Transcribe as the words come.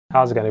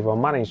How's it going, everyone?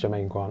 My name's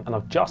Jermaine and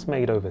I've just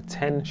made over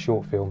 10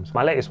 short films.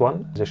 My latest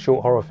one is a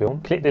short horror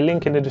film. Click the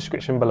link in the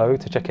description below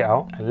to check it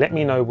out and let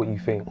me know what you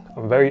think.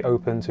 I'm very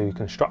open to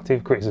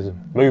constructive criticism.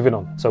 Moving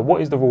on. So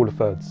what is the rule of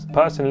thirds?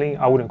 Personally,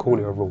 I wouldn't call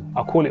it a rule.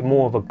 I'll call it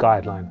more of a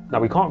guideline. Now,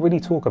 we can't really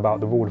talk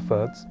about the rule of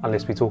thirds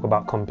unless we talk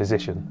about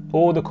composition,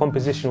 or the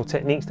compositional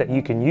techniques that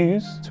you can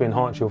use to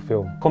enhance your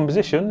film.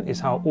 Composition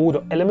is how all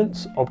the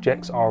elements,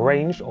 objects are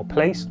arranged or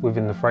placed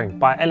within the frame.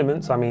 By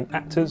elements, I mean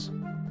actors,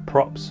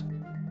 props,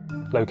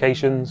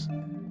 locations,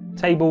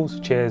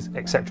 tables, chairs,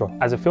 etc.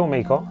 As a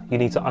filmmaker, you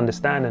need to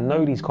understand and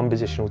know these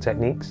compositional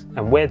techniques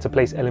and where to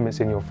place elements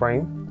in your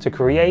frame to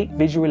create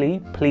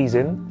visually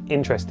pleasing,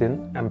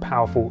 interesting and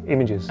powerful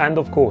images. And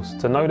of course,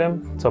 to know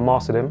them, to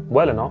master them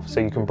well enough so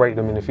you can break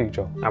them in the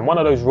future. And one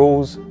of those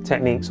rules,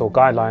 techniques or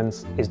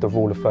guidelines is the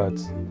rule of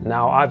thirds.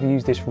 Now, I've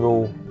used this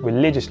rule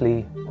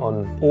religiously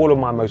on all of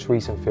my most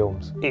recent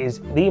films. It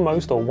is the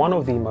most, or one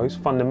of the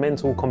most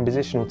fundamental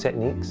compositional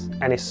techniques,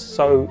 and it's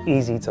so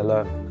easy to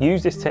learn.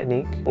 Use this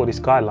technique or this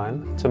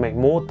guideline to make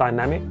more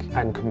dynamic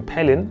and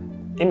compelling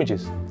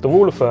images. The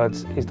rule of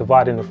thirds is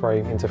dividing the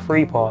frame into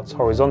 3 parts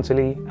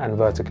horizontally and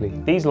vertically.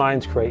 These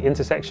lines create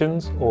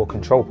intersections or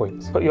control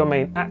points. Put your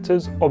main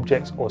actors,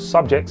 objects or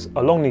subjects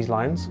along these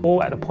lines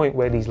or at the point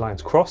where these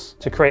lines cross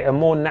to create a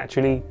more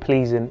naturally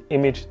pleasing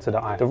image to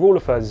the eye. The rule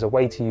of thirds is a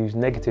way to use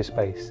negative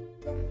space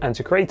and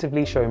to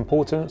creatively show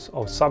importance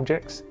of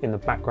subjects in the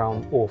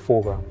background or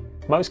foreground.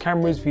 Most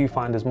cameras,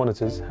 viewfinders,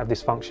 monitors have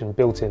this function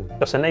built in.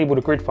 Just enable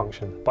the grid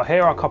function. But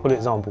here are a couple of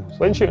examples.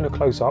 When shooting a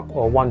close-up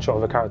or one shot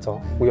of a character,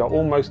 we are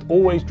almost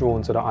always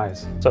drawn to the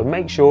eyes. So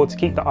make sure to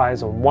keep the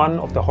eyes on one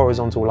of the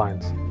horizontal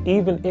lines,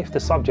 even if the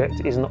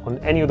subject isn't on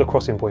any of the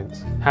crossing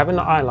points. Having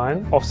the eye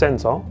line off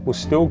center will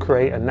still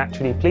create a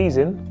naturally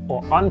pleasing,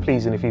 or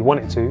unpleasing if you want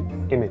it to,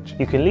 image.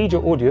 You can lead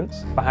your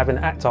audience by having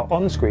an actor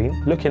on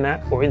screen looking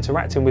at or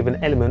interacting with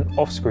an element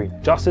off screen.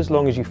 Just as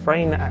long as you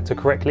frame the actor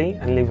correctly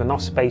and leave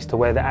enough space to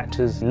where the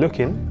actor's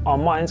looking, our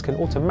minds can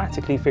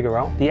automatically figure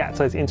out the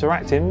actor is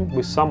interacting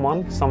with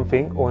someone,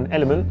 something, or an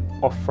element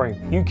off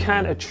frame. You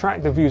can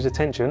attract the viewer's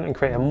attention and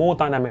create a more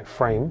dynamic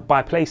frame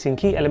by placing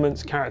key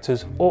elements,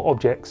 characters, or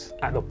objects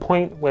at the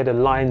point where the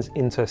lines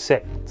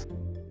intersect.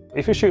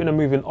 If you're shooting a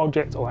moving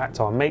object or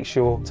actor, make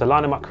sure to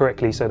line them up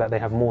correctly so that they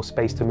have more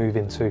space to move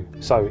into.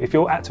 So if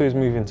your actor is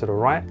moving to the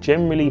right,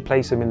 generally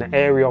place them in the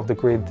area of the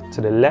grid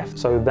to the left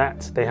so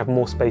that they have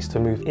more space to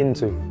move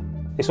into.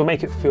 This will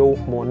make it feel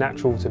more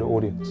natural to the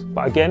audience.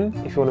 But again,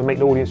 if you want to make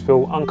the audience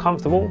feel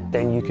uncomfortable,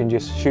 then you can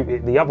just shoot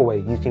it the other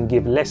way. You can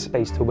give less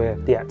space to where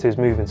the actor is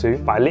moving to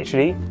by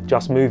literally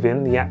just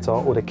moving the actor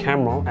or the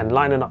camera and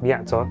lining up the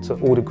actor to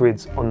all the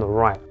grids on the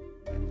right.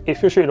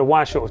 If you're shooting a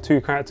wide shot of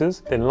 2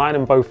 characters, then line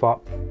them both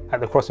up at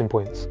the crossing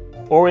points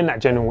or in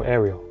that general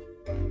area.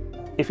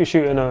 If you're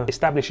shooting an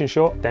establishing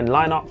shot, then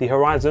line up the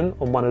horizon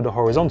on one of the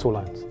horizontal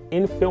lines.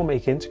 In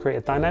filmmaking, to create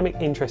a dynamic,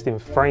 interesting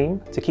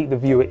frame to keep the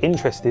viewer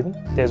interested,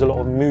 there's a lot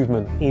of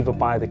movement either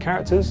by the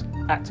characters,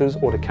 actors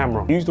or the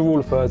camera. Use the rule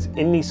of thirds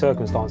in these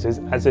circumstances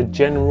as a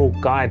general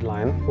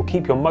guideline, or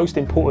keep your most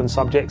important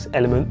subjects,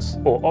 elements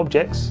or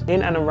objects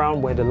in and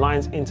around where the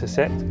lines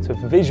intersect to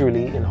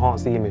visually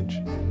enhance the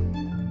image.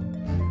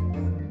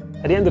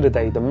 At the end of the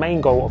day, the main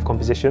goal of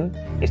composition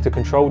is to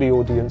control the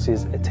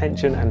audience's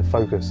attention and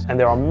focus. And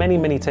there are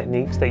many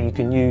techniques that you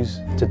can use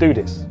to do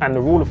this. And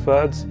the rule of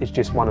thirds is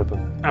just one of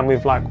them. And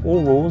with like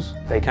all rules,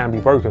 they can be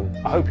broken.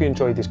 I hope you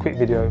enjoyed this quick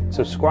video.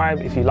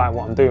 Subscribe if you like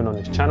what I'm doing on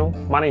this channel.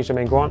 My name is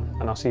Jermaine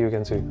and I'll see you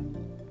again soon.